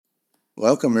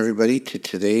Welcome, everybody, to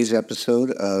today's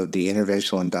episode of the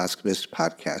Interventional Endoscopist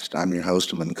Podcast. I'm your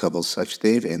host, Mankubal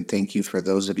Sachdev, and thank you for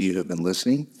those of you who have been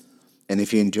listening. And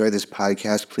if you enjoy this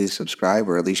podcast, please subscribe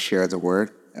or at least share the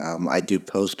word. I do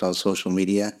post on social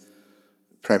media,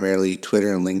 primarily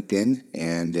Twitter and LinkedIn.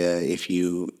 And if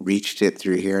you reached it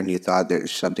through here and you thought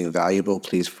there's something valuable,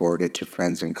 please forward it to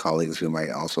friends and colleagues who might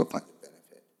also find it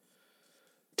benefit.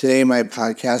 Today, in my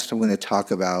podcast, I'm going to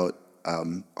talk about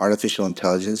artificial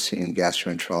intelligence in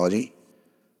gastroenterology.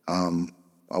 I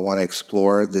want to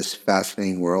explore this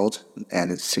fascinating world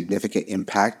and its significant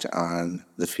impact on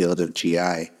the field of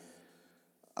GI.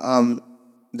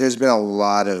 There's been a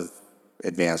lot of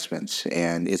advancements,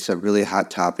 and it's a really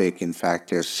hot topic. In fact,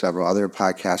 there's several other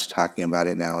podcasts talking about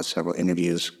it now, several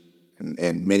interviews,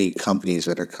 and many companies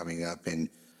that are coming up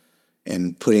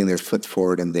and putting their foot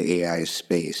forward in the AI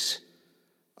space.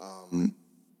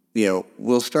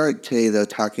 We'll start today, though,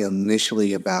 talking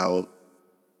initially about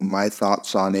my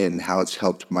thoughts on it and how it's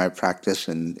helped my practice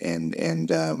and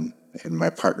my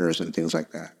partners and things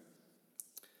like that.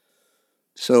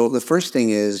 So the first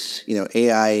thing is,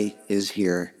 AI is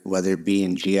here, whether it be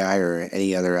in GI or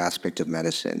any other aspect of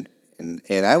medicine. And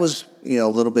I was, a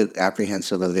little bit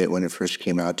apprehensive of it when it first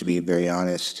came out, to be very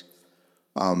honest.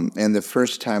 And the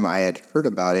first time I had heard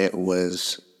about it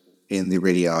was in the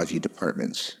radiology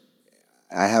departments.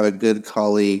 I have a good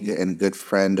colleague and good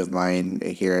friend of mine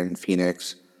here in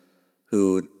Phoenix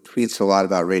who tweets a lot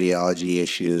about radiology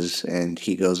issues, and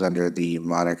he goes under the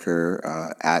moniker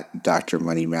at Dr.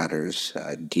 Money Matters,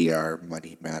 Dr.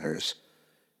 Money Matters.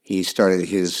 He started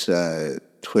his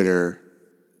Twitter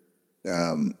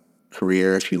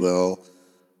career, if you will,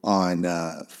 on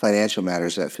financial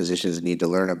matters that physicians need to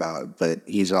learn about, but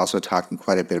he's also talking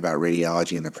quite a bit about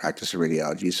radiology and the practice of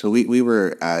radiology. So we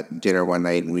were at dinner one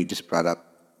night, and we just brought up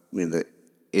the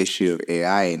issue of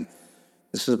AI, and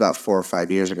this was about 4 or 5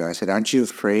 years ago. I said, aren't you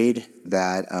afraid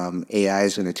that AI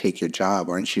is going to take your job?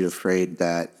 Aren't you afraid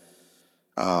that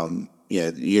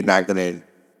you're not going to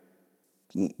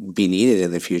be needed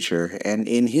in the future? And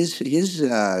in his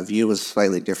view was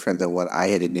slightly different than what I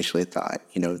had initially thought.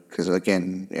 Because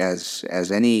again,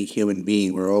 as any human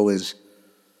being, we're always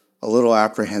a little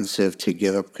apprehensive to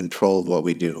give up control of what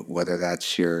we do, whether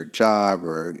that's your job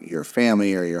or your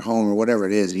family or your home or whatever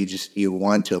it is. You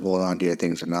want to hold on to your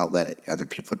things and not let other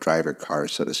people drive your car,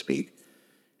 so to speak.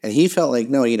 And he felt like,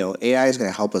 no, AI is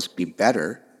going to help us be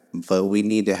better, but we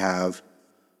need to have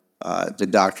the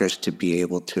doctors to be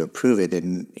able to approve it.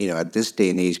 And, at this day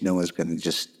and age, no one's going to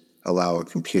just allow a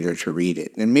computer to read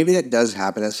it. And maybe that does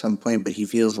happen at some point, but he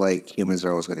feels like humans are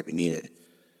always going to be needed.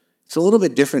 It's a little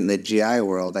bit different in the GI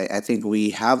world. I think we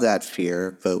have that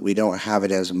fear, but we don't have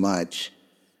it as much.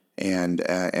 And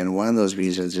one of those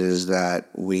reasons is that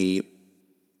we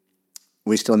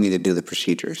still need to do the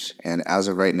procedures. And as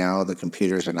of right now, the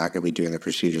computers are not going to be doing the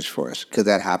procedures for us. Could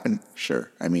that happen?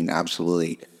 Sure. I mean,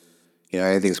 absolutely.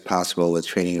 Anything's possible with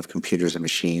training of computers and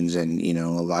machines. And, a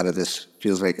lot of this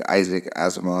feels like Isaac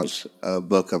Asimov's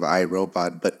book of I,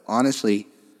 Robot. But honestly,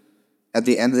 at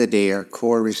the end of the day, our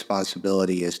core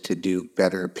responsibility is to do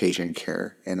better patient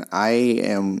care. And I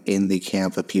am in the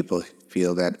camp of people who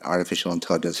feel that artificial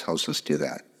intelligence helps us do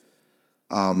that.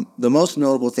 The most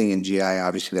notable thing in GI,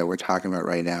 obviously, that we're talking about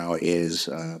right now is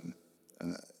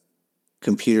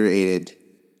computer-aided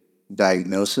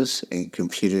diagnosis and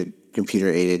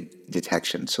computer-aided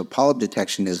detection. So polyp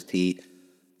detection is the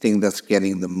thing that's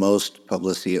getting the most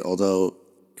publicity, although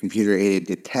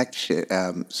computer-aided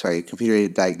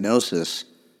diagnosis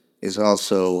is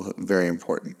also very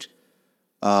important.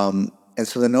 And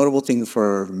so the notable thing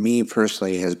for me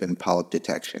personally has been polyp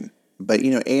detection. But,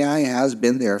 AI has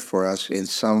been there for us in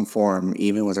some form,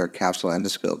 even with our capsule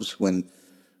endoscopes. When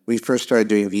we first started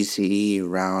doing VCE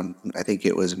around, I think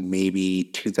it was maybe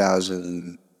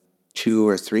 2002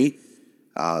 or 3,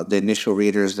 the initial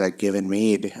readers that Given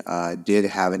made did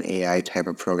have an AI type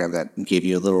of program that gave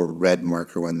you a little red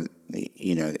marker when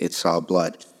it saw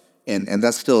blood, and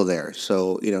that's still there.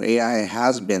 So AI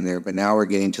has been there, but now we're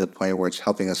getting to the point where it's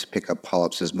helping us pick up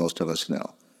polyps, as most of us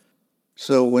know.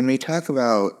 So when we talk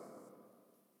about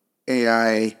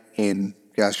AI in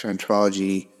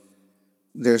gastroenterology,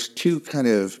 there's two kind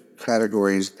of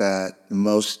categories that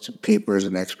most papers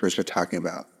and experts are talking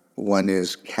about. One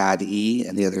is CAD-E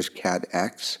and the other is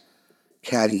CAD-X.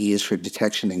 CAD-E is for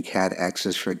detection and CAD-X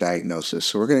is for diagnosis.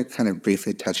 So we're going to kind of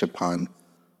briefly touch upon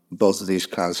both of these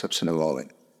concepts in a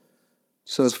moment.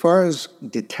 So as far as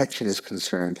detection is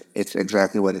concerned, it's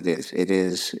exactly what it is. It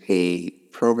is a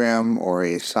program or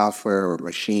a software or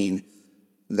machine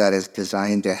that is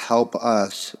designed to help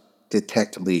us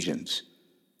detect lesions.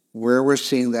 Where we're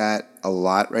seeing that a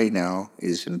lot right now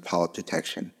is in polyp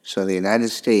detection. So in the United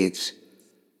States,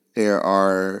 there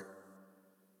are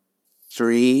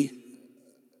three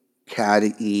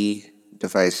CAD-E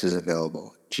devices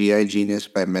available. GI Genius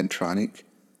by Medtronic,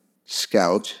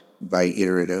 Scout by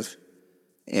Iterative,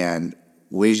 and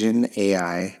Vision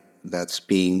AI that's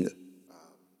being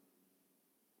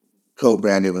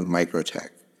co-branded with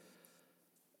Microtech.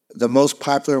 The most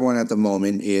popular one at the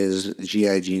moment is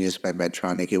GI Genius by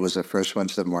Medtronic. It was the first one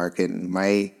to the market, and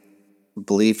my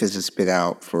belief is it's been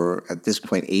out for, at this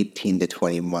point, 18 to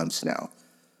 20 months now.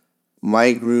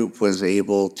 My group was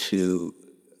able to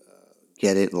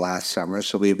get it last summer,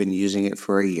 so we've been using it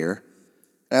for a year.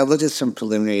 And I looked at some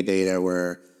preliminary data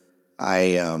where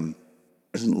I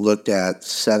looked at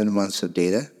 7 months of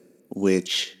data,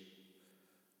 which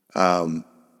I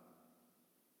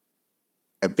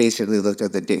basically looked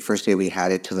at the first day we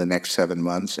had it to the next 7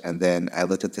 months, and then I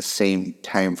looked at the same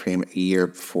time frame a year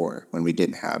before when we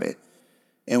didn't have it.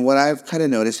 And what I've kind of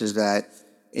noticed is that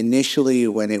initially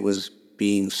when it was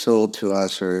being sold to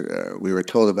us, or we were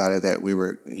told about it, that we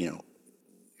were,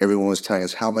 everyone was telling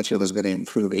us how much it was going to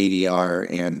improve ADR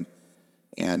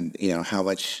and how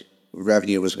much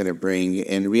revenue it was going to bring.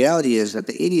 And the reality is that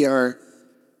the ADR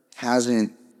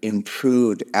hasn't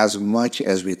improved as much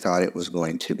as we thought it was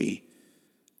going to be.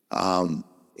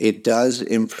 It does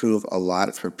improve a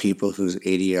lot for people whose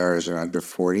ADRs are under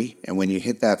 40. And when you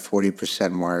hit that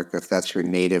 40% mark, if that's your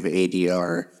native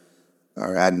ADR or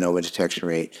adenoma detection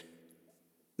rate,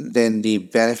 then the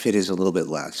benefit is a little bit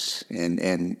less.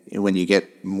 And when you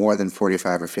get more than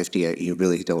 45 or 50, you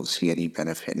really don't see any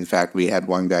benefit. In fact, we had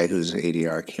one guy whose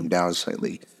ADR came down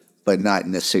slightly, but not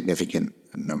in a significant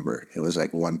number. It was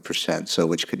like 1%, so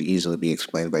which could easily be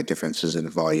explained by differences in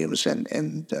volumes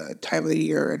and time of the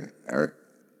year and or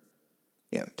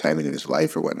timing of his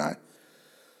life or whatnot.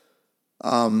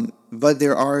 But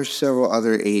there are several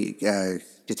other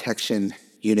detection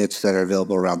units that are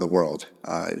available around the world.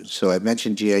 So I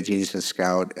mentioned GI Genius and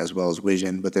Scout as well as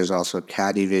Vision, but there's also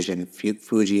CADI Vision.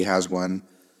 Fuji has one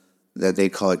that they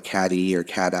call it CADI or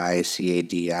CADI,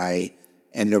 CADI.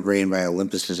 EndoBrain by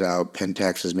Olympus is out.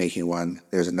 Pentax is making one.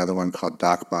 There's another one called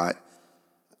DocBot.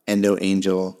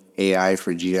 EndoAngel AI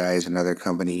for GI is another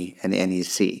company, and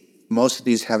NEC. Most of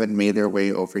these haven't made their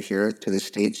way over here to the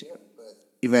States yet, but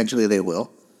eventually they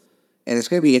will. And it's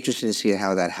going to be interesting to see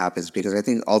how that happens, because I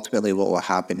think ultimately what will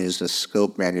happen is the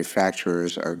scope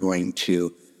manufacturers are going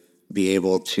to be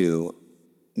able to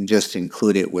just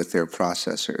include it with their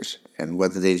processors. And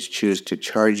whether they choose to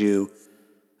charge you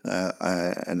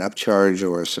an upcharge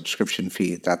or a subscription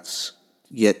fee, that's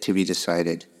yet to be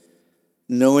decided.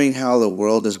 Knowing how the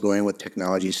world is going with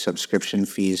technology, subscription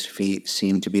fees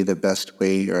seem to be the best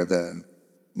way or the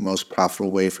most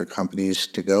profitable way for companies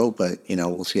to go, but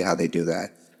we'll see how they do that.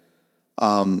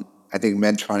 I think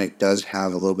Medtronic does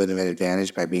have a little bit of an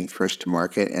advantage by being first to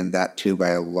market, and that too by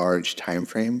a large time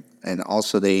frame. And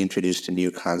also they introduced a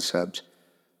new concept,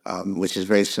 which is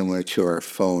very similar to our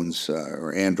phones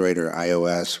or Android or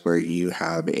iOS, where you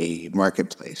have a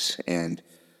marketplace. And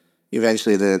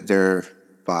eventually their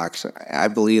box, I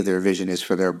believe their vision is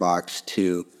for their box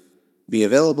to be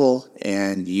available,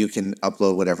 and you can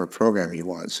upload whatever program you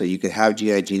want. So you could have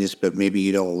GI Genius, but maybe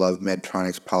you don't love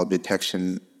Medtronic's polyp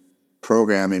detection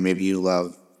program, and maybe you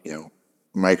love,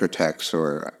 Microtechs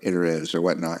or Iteratives or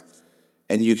whatnot,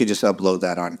 and you could just upload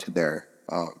that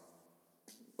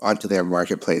onto their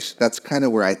marketplace. That's kind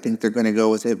of where I think they're going to go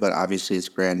with it, but obviously it's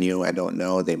brand new. I don't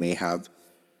know. They may have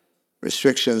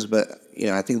restrictions, but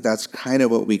I think that's kind of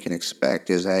what we can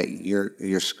expect, is that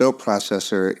your scope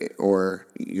processor or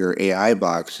your AI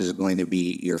box is going to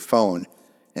be your phone,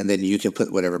 and then you can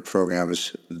put whatever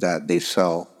programs that they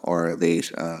sell or they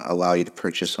allow you to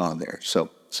purchase on there. So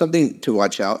something to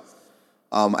watch out.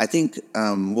 I think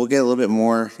we'll get a little bit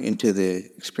more into the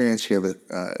experience here with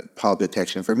polyp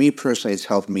detection. For me personally, it's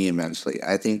helped me immensely.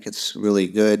 I think it's really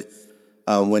good.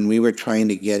 When we were trying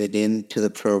to get it into the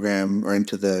program or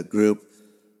into the group,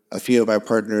 a few of our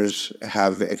partners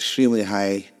have extremely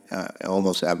high,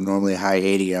 almost abnormally high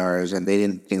ADRs, and they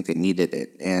didn't think they needed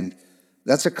it. And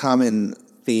that's a common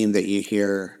theme that you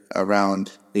hear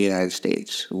around the United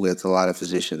States with a lot of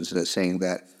physicians that are saying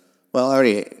that, well,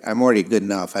 I'm already good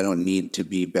enough. I don't need to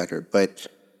be better. But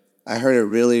I heard a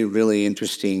really, really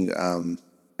interesting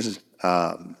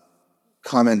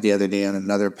comment the other day on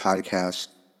another podcast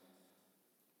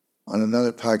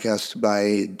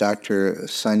by Dr.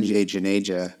 Sanjay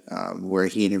Janeja, where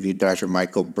he interviewed Dr.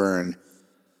 Michael Byrne,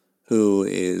 who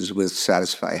is with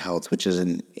Satisfy Health, which is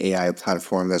an AI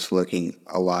platform that's looking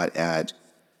a lot at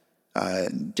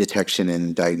detection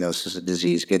and diagnosis of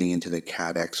disease, getting into the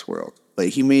CADX world.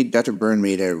 But Dr. Byrne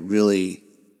made a really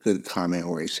good comment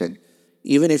where he said,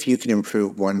 even if you can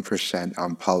improve 1%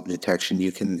 on polyp detection,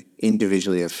 you can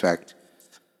individually affect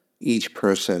each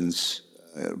person's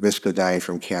risk of dying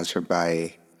from cancer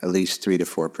by at least 3 to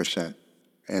 4%.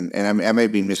 And I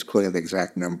might be misquoting the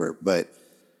exact number, but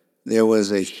there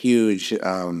was a huge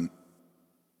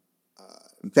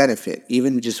benefit,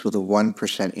 even just with a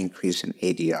 1% increase in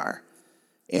ADR.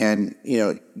 And,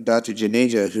 Dr.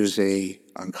 Janeja, who's a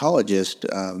oncologist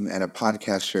and a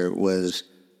podcaster, was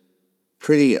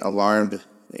pretty alarmed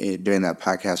during that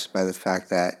podcast by the fact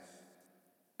that,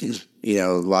 a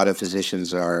lot of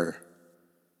physicians are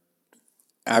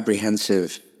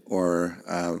apprehensive or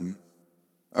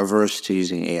averse to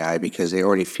using AI because they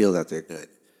already feel that they're good.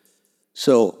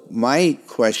 So my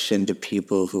question to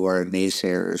people who are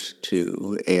naysayers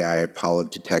to AI polyp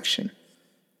detection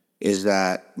is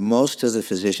that most of the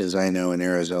physicians I know in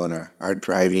Arizona are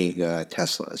driving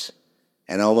Teslas,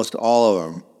 and almost all of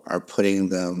them are putting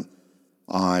them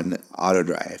on auto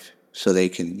drive so they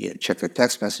can check their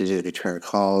text messages, return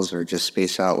calls, or just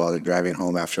space out while they're driving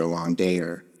home after a long day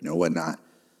or whatnot.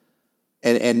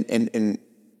 And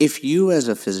if you as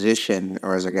a physician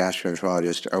or as a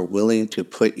gastroenterologist are willing to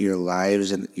put your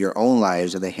own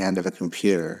lives in the hand of a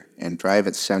computer and drive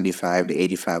at 75 to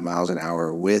 85 miles an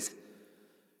hour with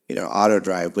auto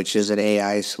drive, which is an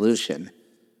AI solution,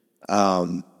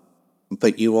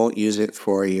 but you won't use it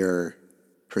for your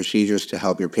procedures to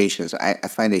help your patients, I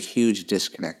find a huge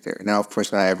disconnect there. Now, of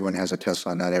course, not everyone has a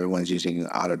Tesla, not everyone's using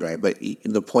auto drive, but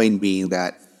the point being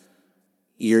that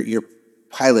your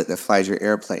pilot that flies your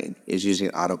airplane is using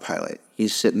autopilot.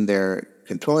 He's sitting there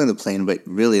controlling the plane, but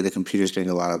really the computer's doing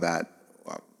a lot of that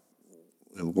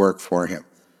work for him.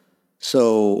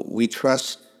 So we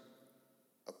trust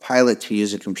a pilot to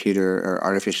use a computer or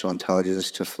artificial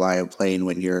intelligence to fly a plane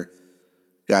when you're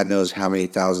God knows how many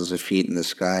thousands of feet in the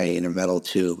sky in a metal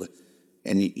tube,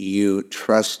 and you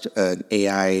trust an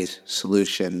AI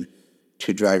solution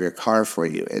to drive your car for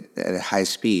you at high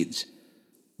speeds,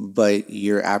 but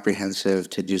you're apprehensive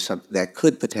to do something that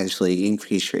could potentially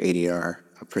increase your ADR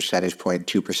a percentage point,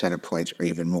 2 percentage points, or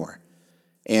even more.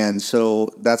 And so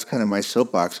that's kind of my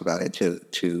soapbox about it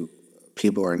to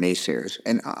people who are naysayers.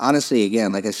 And honestly,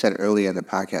 again, like I said earlier in the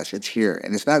podcast, it's here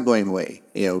and it's not going away.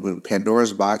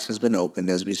 Pandora's box has been opened,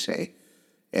 as we say,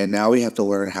 and now we have to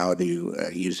learn how to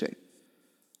use it.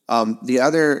 The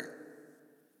other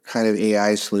kind of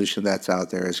AI solution that's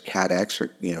out there is CADX,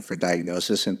 or for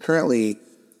diagnosis. And currently,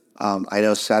 I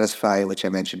know Satisfy, which I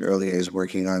mentioned earlier, is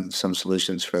working on some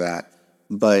solutions for that.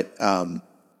 But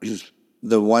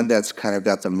the one that's kind of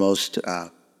got the most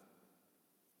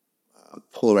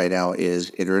pull right now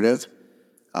is iterative.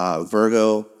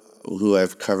 Virgo, who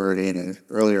I've covered in an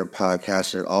earlier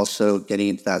podcast, are also getting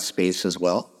into that space as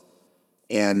well.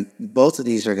 And both of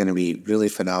these are going to be really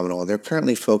phenomenal. They're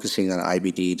currently focusing on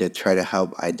IBD to try to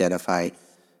help identify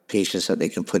patients that they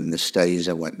can put into studies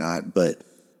and whatnot. But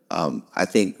I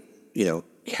think,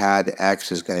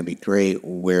 CAD-X is going to be great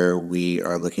where we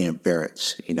are looking at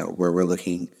Barrett's, where we're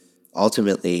looking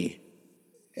ultimately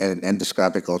at an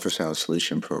endoscopic ultrasound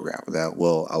solution program that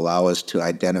will allow us to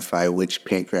identify which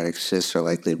pancreatic cysts are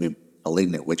likely to be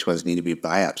malignant, which ones need to be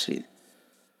biopsied.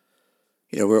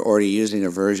 We're already using a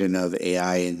version of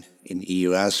AI in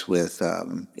EUS with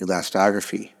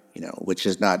elastography, which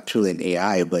is not truly an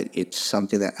AI, but it's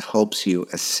something that helps you,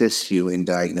 assists you in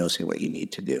diagnosing what you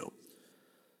need to do.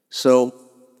 So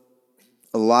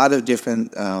a lot of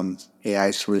different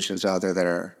AI solutions out there that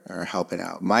are helping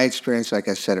out. My experience, like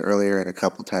I said earlier and a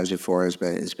couple times before, has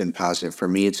been positive. For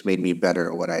me, it's made me better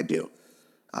at what I do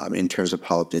in terms of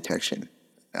polyp detection.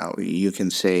 Now, you can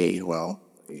say, well,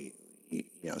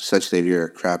 such that you're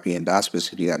a crappy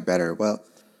endoscopist if you got better. Well,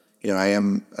 I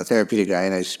am a therapeutic guy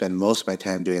and I spend most of my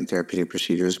time doing therapeutic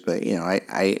procedures, but,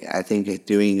 I think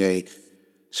doing a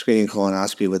screening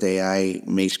colonoscopy with AI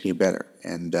makes me better.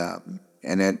 And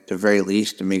at the very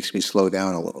least, it makes me slow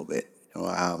down a little bit.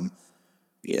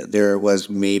 There was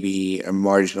maybe a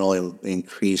marginal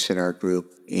increase in our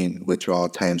group in withdrawal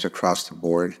times across the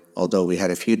board, although we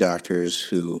had a few doctors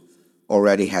who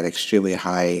already had extremely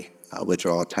high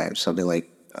withdrawal times, something like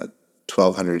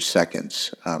 1,200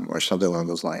 seconds or something along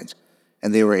those lines.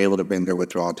 And they were able to bring their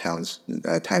withdrawal times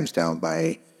down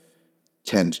by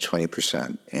 10 to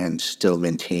 20% and still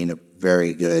maintain a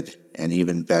very good and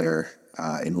even better,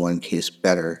 in one case,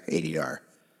 better ADR.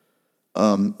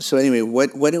 So anyway,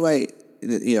 what do I,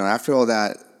 after all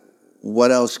that,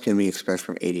 what else can we expect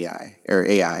from ADI or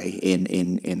AI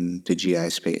in the GI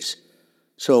space?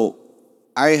 So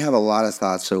I have a lot of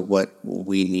thoughts of what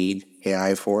we need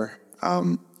AI for.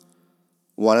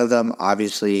 One of them,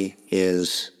 obviously,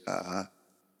 is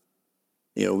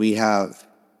we have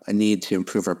a need to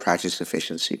improve our practice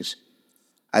efficiencies.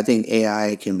 I think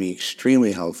AI can be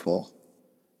extremely helpful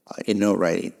in note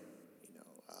writing.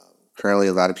 Currently,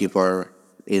 a lot of people are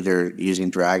either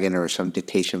using Dragon or some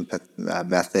dictation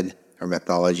method or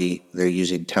methodology. They're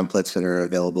using templates that are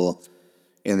available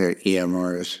in their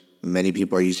EMRs. Many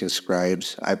people are using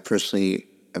scribes. I personally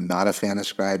am not a fan of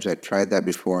scribes. I tried that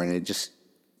before, and it just,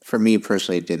 for me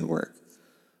personally, it didn't work.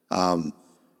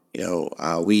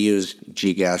 We use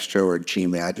Gastro or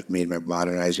GMAD, made by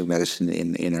Modernizing Medicine,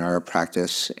 in our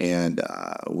practice, and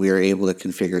we are able to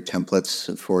configure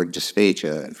templates for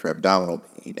dysphagia and for abdominal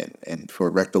pain and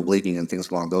for rectal bleeding and things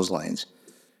along those lines.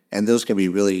 And those can be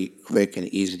really quick and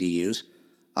easy to use.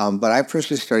 But I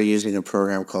personally started using a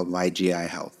program called My GI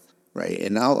Health, right?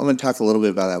 And I'm going to talk a little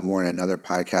bit about that more in another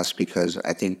podcast because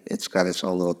I think it's got its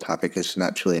own little topic. It's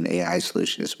not truly an AI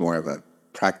solution. It's more of a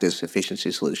practice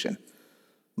efficiency solution.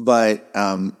 But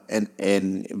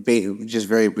just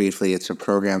very briefly, it's a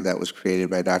program that was created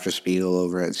by Dr. Spiegel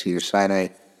over at Cedars-Sinai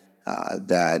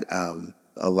that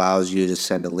allows you to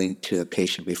send a link to a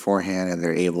patient beforehand, and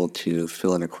they're able to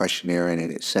fill in a questionnaire, and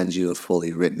it sends you a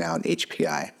fully written out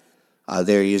HPI.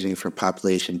 They're using it for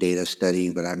population data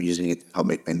studying, but I'm using it to help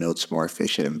make my notes more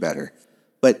efficient and better.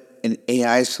 But an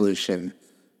AI solution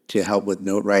to help with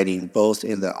note writing, both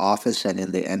in the office and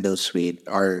in the endo suite,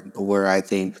 are where I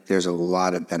think there's a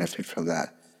lot of benefit from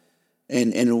that.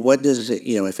 And what does it,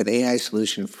 if an AI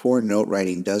solution for note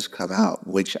writing does come out,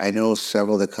 which I know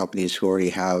several of the companies who already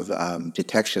have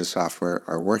detection software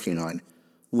are working on,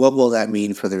 what will that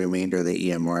mean for the remainder of the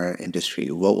EMR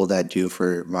industry? What will that do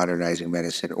for Modernizing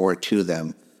Medicine or to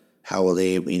them? How will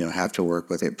they, have to work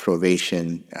with it?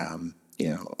 Provation,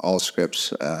 all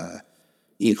scripts,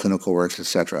 eClinical Works,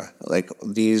 etc. Like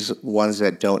these ones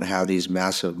that don't have these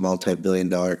massive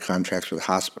multi-billion-dollar contracts with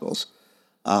hospitals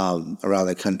around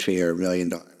the country, or $1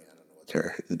 million. I mean, I don't know what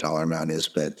their dollar amount is,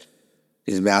 but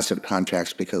these massive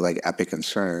contracts, because like Epic and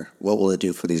Cerner, what will it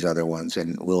do for these other ones?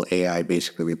 And will AI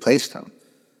basically replace them?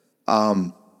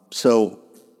 So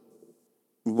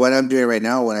what I'm doing right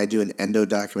now when I do an endo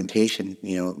documentation,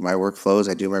 my workflows,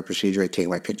 I do my procedure, I take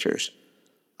my pictures.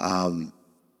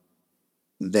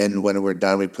 Then when we're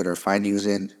done, we put our findings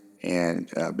in, and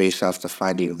based off the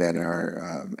finding, then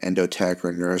our endo tech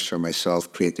or nurse or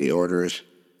myself create the orders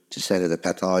to send to the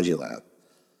pathology lab.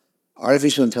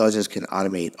 Artificial intelligence can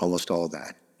automate almost all of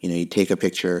that. You take a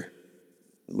picture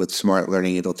with smart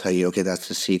learning, it'll tell you, okay, that's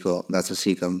the cecal, that's the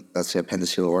cecum, that's the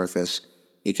appendiceal orifice.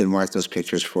 It can mark those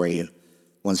pictures for you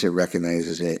once it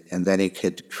recognizes it, and then it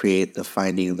could create the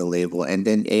finding, the label, and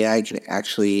then AI can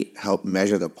actually help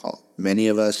measure the polyp. Many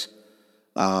of us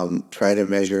try to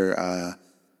measure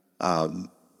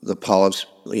the polyps,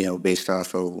 based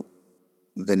off of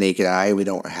the naked eye. We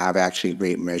don't have actually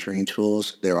great measuring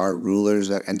tools. There are rulers,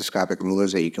 endoscopic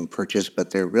rulers that you can purchase,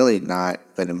 but they're really not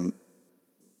going to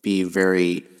be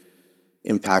very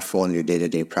impactful in your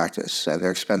day-to-day practice.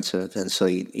 They're expensive, and so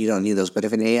you don't need those. But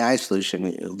if an AI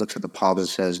solution looks at the polyp and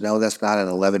says, no, that's not an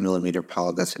 11 millimeter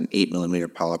polyp, that's an 8 millimeter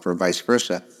polyp, or vice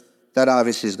versa, that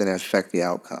obviously is going to affect the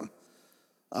outcome.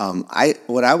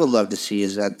 What I would love to see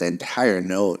is that the entire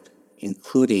note,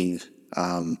 including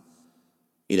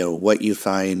what you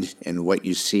find and what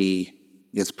you see,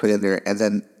 gets put in there, and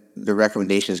then the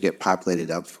recommendations get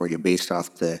populated up for you based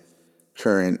off the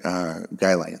current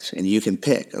guidelines. And you can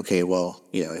pick, okay, well,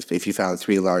 if you found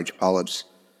 3 large polyps,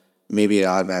 maybe it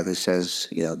automatically says,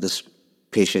 this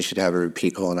patient should have a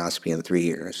repeat colonoscopy in 3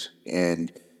 years.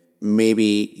 And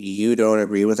maybe you don't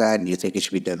agree with that and you think it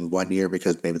should be done in 1 year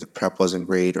because maybe the prep wasn't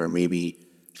great, or maybe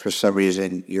for some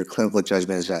reason your clinical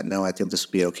judgment is that, no, I think this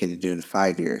would be okay to do in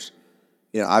 5 years.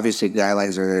 Obviously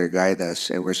guidelines are there to guide us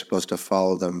and we're supposed to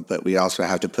follow them, but we also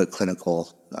have to put clinical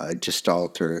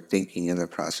gestalt or thinking in the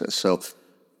process. So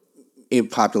it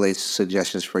populates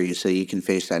suggestions for you so you can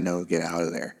face that note and get out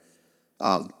of there.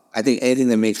 I think anything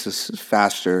that makes us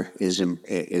faster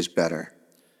is better.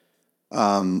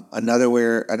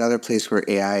 Another place where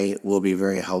AI will be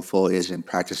very helpful is in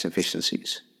practice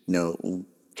efficiencies.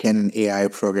 Can an AI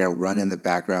program run in the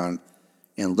background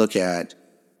and look at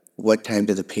what time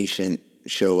did the patient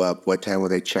show up, what time were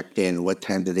they checked in, what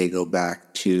time did they go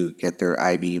back to get their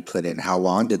IB put in, how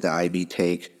long did the IB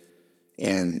take,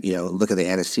 and look at the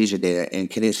anesthesia data,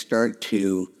 and can it start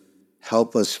to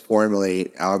help us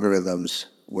formulate algorithms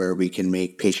where we can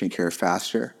make patient care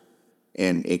faster,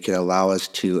 and it can allow us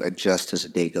to adjust as the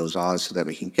day goes on so that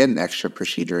we can get an extra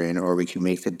procedure in, or we can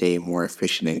make the day more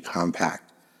efficient and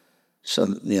compact. So,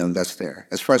 that's there.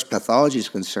 As far as pathology is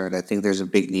concerned, I think there's a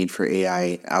big need for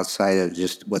AI outside of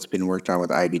just what's been worked on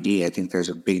with IBD. I think there's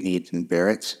a big need in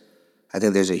Barrett's. I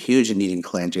think there's a huge need in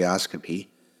cholangioscopy.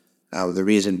 The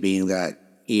reason being that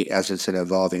as it's an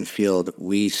evolving field,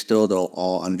 we still don't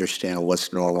all understand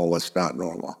what's normal, what's not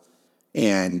normal.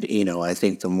 And, I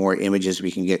think the more images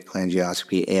we can get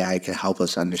cholangioscopy, AI can help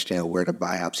us understand where to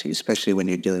biopsy, especially when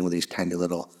you're dealing with these tiny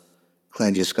little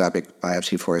cholangioscopic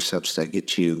biopsy forceps that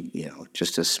get you,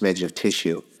 just a smidge of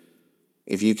tissue.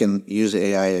 If you can use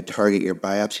AI to target your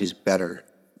biopsies better,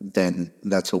 then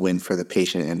that's a win for the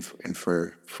patient and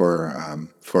for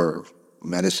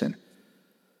medicine.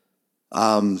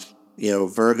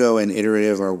 Virgo and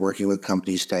Iterative are working with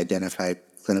companies to identify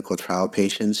clinical trial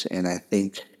patients, and I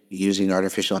think using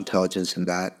artificial intelligence in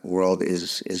that world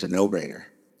is a no-brainer.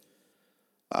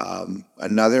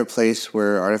 Another place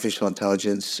where artificial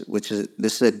intelligence,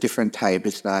 this is a different type,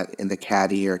 it's not in the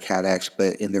CAD-E or CAD-X,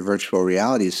 but in the virtual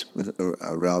realities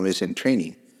realm, is in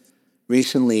training.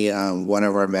 Recently, one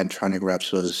of our Medtronic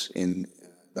reps was in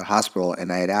the hospital,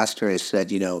 and I had asked her, I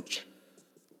said,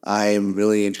 I'm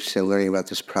really interested in learning about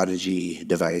this Prodigy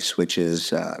device, which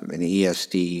is an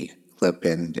ESD clip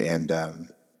and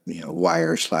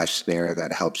wire slash snare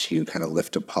that helps you kind of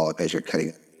lift a polyp as you're cutting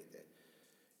it.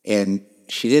 And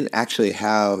she didn't actually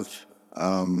have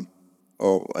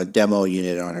a demo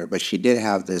unit on her, but she did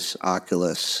have this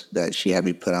Oculus that she had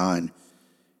me put on.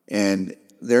 And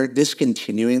they're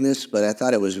discontinuing this, but I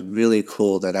thought it was really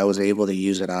cool that I was able to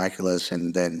use an Oculus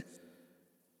and then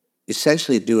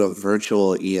essentially do a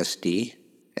virtual ESD.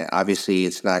 Obviously,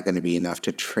 it's not going to be enough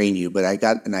to train you, but I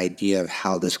got an idea of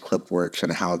how this clip works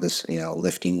and how this,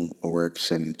 lifting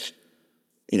works and,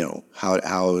 how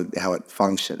it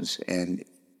functions. And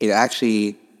it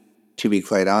actually, to be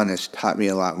quite honest, taught me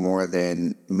a lot more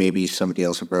than maybe somebody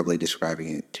else verbally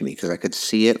describing it to me, because I could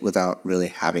see it without really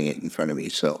having it in front of me.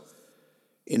 So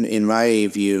in my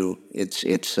view,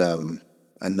 it's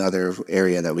another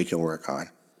area that we can work on.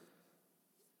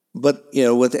 But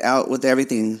with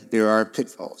everything, there are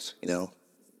pitfalls,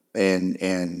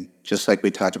 and just like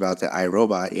we talked about the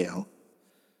iRobot,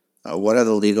 what are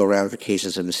the legal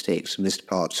ramifications of mistakes, missed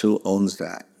polyps? Who owns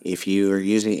that? If you are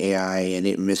using AI and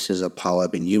it misses a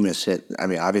polyp and you miss it, I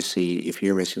mean, obviously, if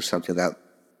you're missing something, that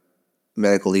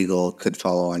medical legal could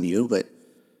follow on you. But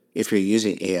if you're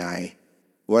using AI,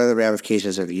 what are the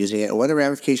ramifications of using it? And what are the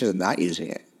ramifications of not using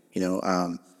it?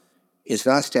 It's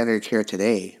not standard care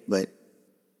today, but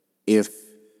if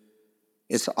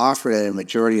it's offered at a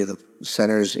majority of the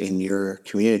centers in your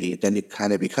community, then it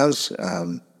kind of becomes,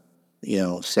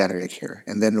 standard of care.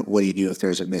 And then what do you do if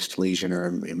there's a missed lesion or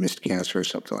a missed cancer or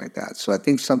something like that? So I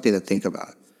think something to think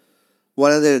about.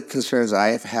 One of the concerns I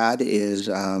have had is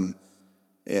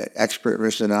expert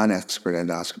versus non-expert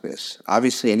endoscopists.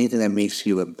 Obviously, anything that makes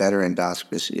you a better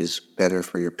endoscopist is better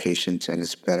for your patients and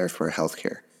it's better for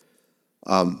healthcare.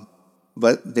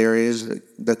 But there is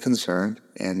the concern,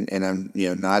 and I'm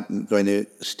not going to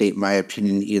state my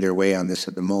opinion either way on this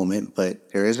at the moment,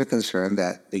 but there is a concern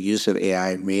that the use of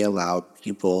AI may allow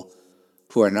people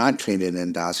who are not trained in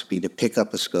endoscopy to pick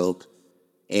up a scope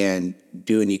and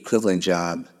do an equivalent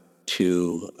job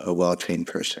to a well-trained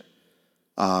person.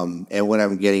 And what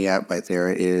I'm getting at right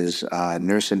there is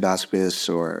nurse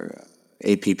endoscopists or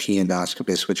APP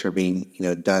endoscopists, which are being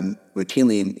done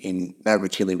routinely not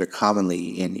routinely but commonly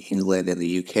in England and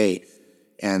the UK,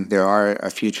 and there are a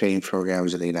few training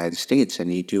programs in the United States,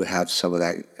 and you do have some of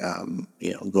that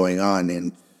going on.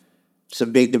 And it's a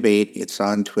big debate. It's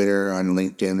on Twitter, on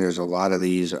LinkedIn. There's a lot of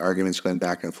these arguments going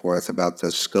back and forth about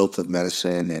the scope of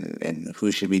medicine and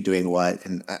who should be doing what.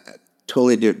 And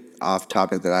totally off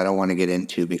topic that I don't want to get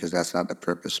into because that's not the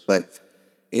purpose. But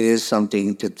it is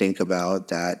something to think about,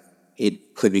 that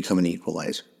it could become an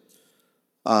equalizer.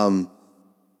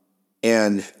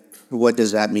 And what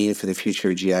does that mean for the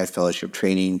future of GI fellowship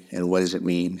training, and what does it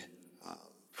mean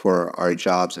for our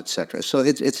jobs, et cetera? So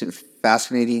it's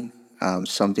fascinating,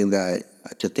 something that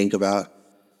to think about,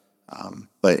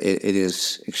 but it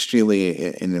is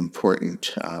extremely an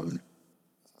important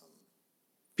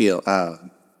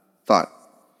thought.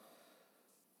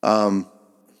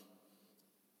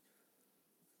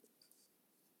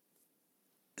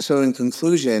 So in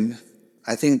conclusion,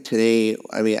 I think today,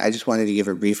 I just wanted to give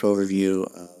a brief overview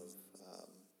of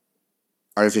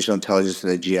artificial intelligence in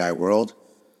the GI world.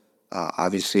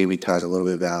 Obviously, we talked a little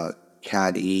bit about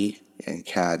CAD-E and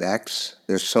CAD-X.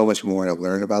 There's so much more to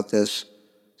learn about this,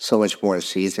 so much more to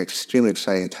see. It's an extremely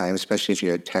exciting time, especially if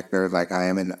you're a tech nerd like I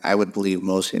am, and I would believe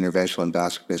most interventional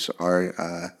endoscopists are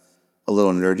a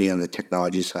little nerdy on the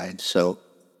technology side. So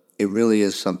it really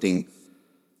is something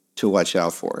to watch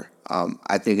out for.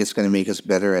 I think it's going to make us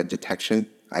better at detection.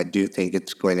 I do think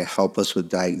it's going to help us with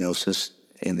diagnosis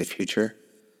in the future.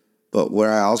 But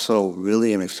where I also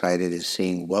really am excited is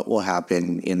seeing what will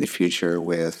happen in the future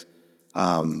with,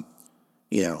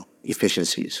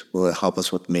 efficiencies. Will it help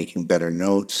us with making better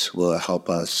notes? Will it help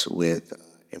us with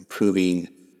improving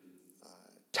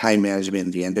time management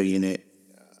in the endo unit?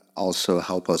 Also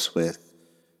help us with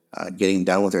getting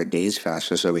done with our days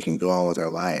faster so we can go on with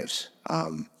our lives.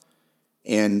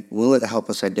 And will it help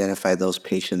us identify those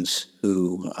patients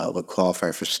who would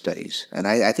qualify for studies? And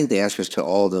I think the answers to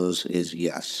all of those is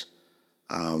yes.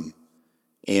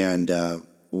 And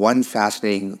one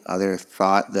fascinating other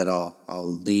thought that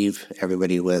I'll leave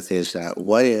everybody with is that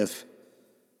what if,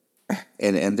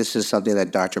 and this is something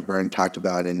that Dr. Byrne talked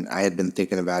about, and I had been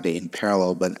thinking about it in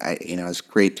parallel, but it's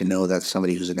great to know that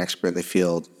somebody who's an expert in the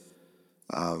field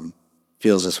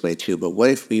feels this way too. But what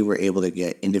if we were able to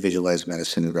get individualized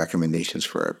medicine recommendations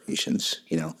for our patients?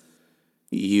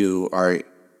 You are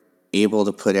able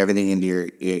to put everything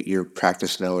into your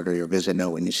practice note or your visit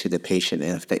note when you see the patient.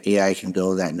 And if the AI can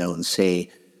go to that note and say,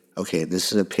 okay,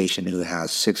 this is a patient who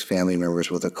has 6 family members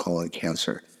with a colon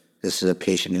cancer. This is a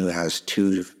patient who has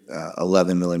 2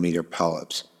 11 millimeter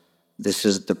polyps. This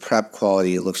is the prep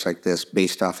quality. It looks like this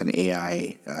based off an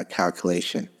AI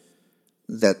calculation.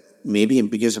 That maybe it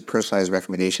gives a personalized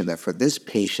recommendation that for this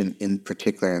patient in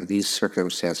particular, in these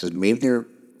circumstances, maybe their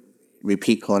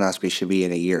repeat colonoscopy should be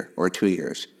in a year or 2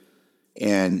 years.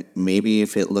 And maybe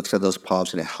if it looks at those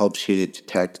polyps and it helps you to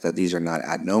detect that these are not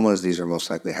adenomas, these are most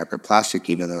likely hyperplastic,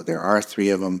 even though there are 3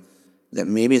 of them, that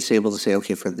maybe it's able to say,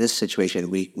 okay, for this situation,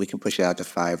 we can push it out to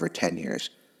 5 or 10 years.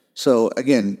 So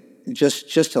again,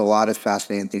 just a lot of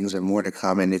fascinating things and more to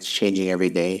come, and it's changing every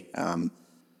day.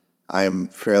 I'm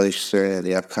fairly certain at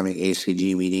the upcoming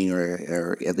ACG meeting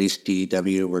or at least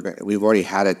DDW, we've already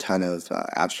had a ton of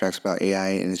abstracts about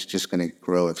AI, and it's just going to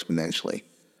grow exponentially.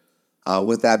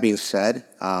 With that being said,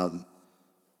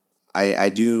 I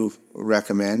do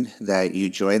recommend that you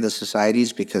join the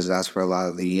societies because that's where a lot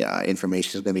of the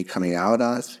information is going to be coming out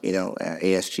of,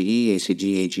 ASGE,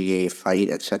 ACG, AGA, FIGHT,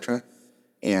 etc.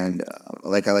 And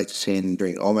like I like to say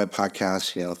during all my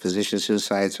podcasts, physician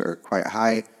suicides are quite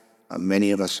high.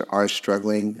 Many of us are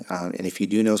struggling. And if you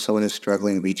do know someone who's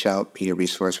struggling, reach out, be a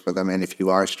resource for them. And if you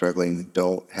are struggling,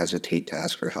 don't hesitate to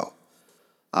ask for help.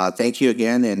 Thank you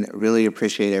again, and really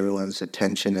appreciate everyone's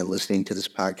attention and listening to this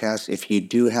podcast. If you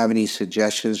do have any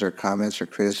suggestions or comments or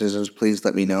criticisms, please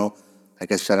let me know.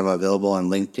 Like I said, I'm available on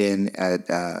LinkedIn at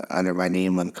under my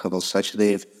name, Unkabal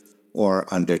Sachdev, or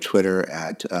under Twitter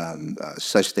at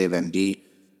SachdevMD.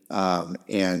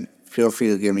 And feel free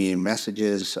to give me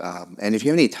messages. And if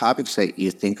you have any topics that you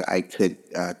think I could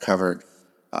cover,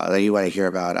 that you want to hear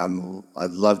about,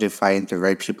 I'd love to find the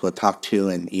right people to talk to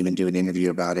and even do an interview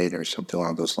about it or something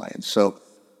along those lines. So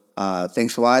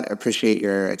thanks a lot. I appreciate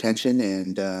your attention,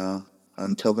 and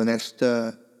until the next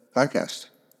podcast.